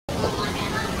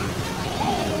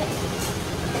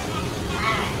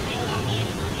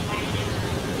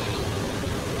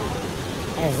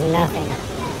nothing.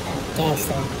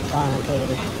 Gangster, Ballin'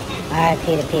 Peter.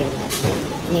 R.I.P. to Peter.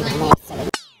 Nigga more silly.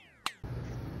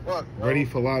 Look, Ready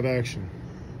for live action.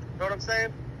 know what I'm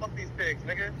saying? Fuck these pigs,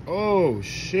 nigga. Oh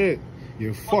shit.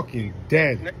 You're fucking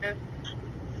dead. Nigga.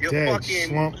 You're Dead. fucking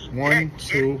Slump. 1, dead,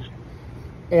 2.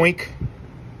 Oink.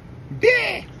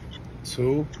 Bleh.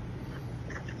 2.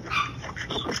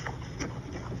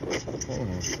 Hold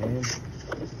on, son.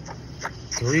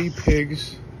 3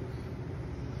 pigs.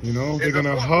 You know, they're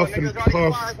gonna huff and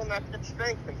puff.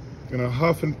 Gonna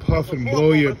huff and puff and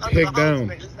blow your pig down.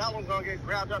 That one's gonna get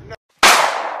grabbed up next.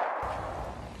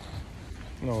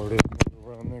 No, it is.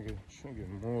 Around nigga. Shouldn't get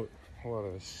more. A lot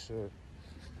of shit.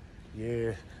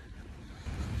 Yeah.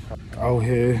 Out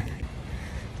here.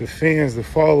 The fans, the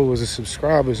followers, the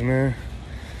subscribers, man.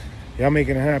 Y'all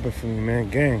making it happen for me, man.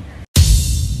 Gang.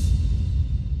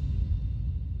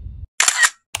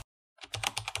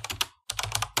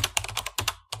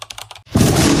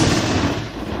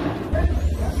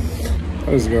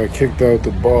 I just got kicked out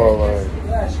the bar, like.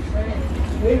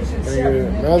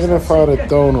 Nigga, imagine if I'd have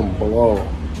thrown him below.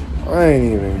 I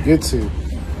ain't even get to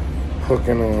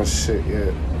hooking on shit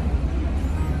yet.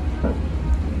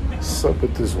 What's up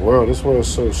with this world? This world's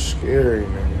so scary,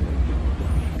 man.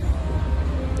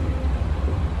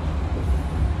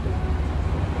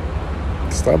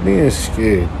 Stop being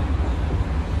scared.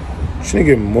 Shouldn't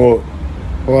get more.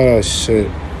 All that shit.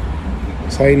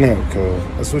 Tighten up, cuz.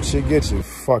 That's what you get, you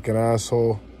fucking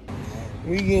asshole.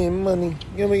 We getting money.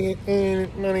 Give me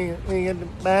money. We get the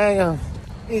bag on.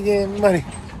 We getting money.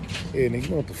 Yeah, nigga, you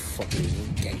know what the fuck is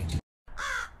this?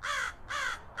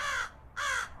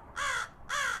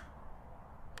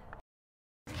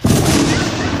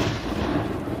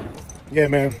 Yeah,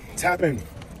 man. Tap in.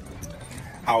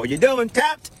 How are you doing,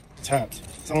 Tapped? Tapped.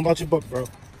 Tell them about your book, bro.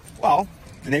 Well,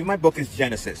 the name of my book is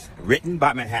Genesis, written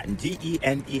by Manhattan,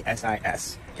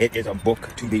 Genesis. It is a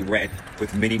book to be read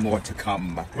with many more to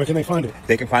come. Where can they find it?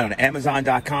 They can find it on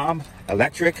Amazon.com,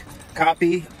 electric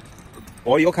copy,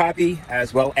 audio copy,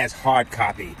 as well as hard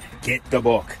copy. Get the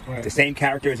book. Right. The same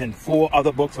characters in 4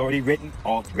 other books already written,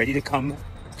 all ready to come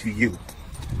to you.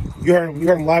 You heard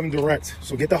him live and direct.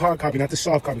 So get the hard copy, not the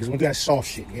soft copy, because we don't do that soft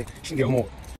shit. Yeah? You should get more.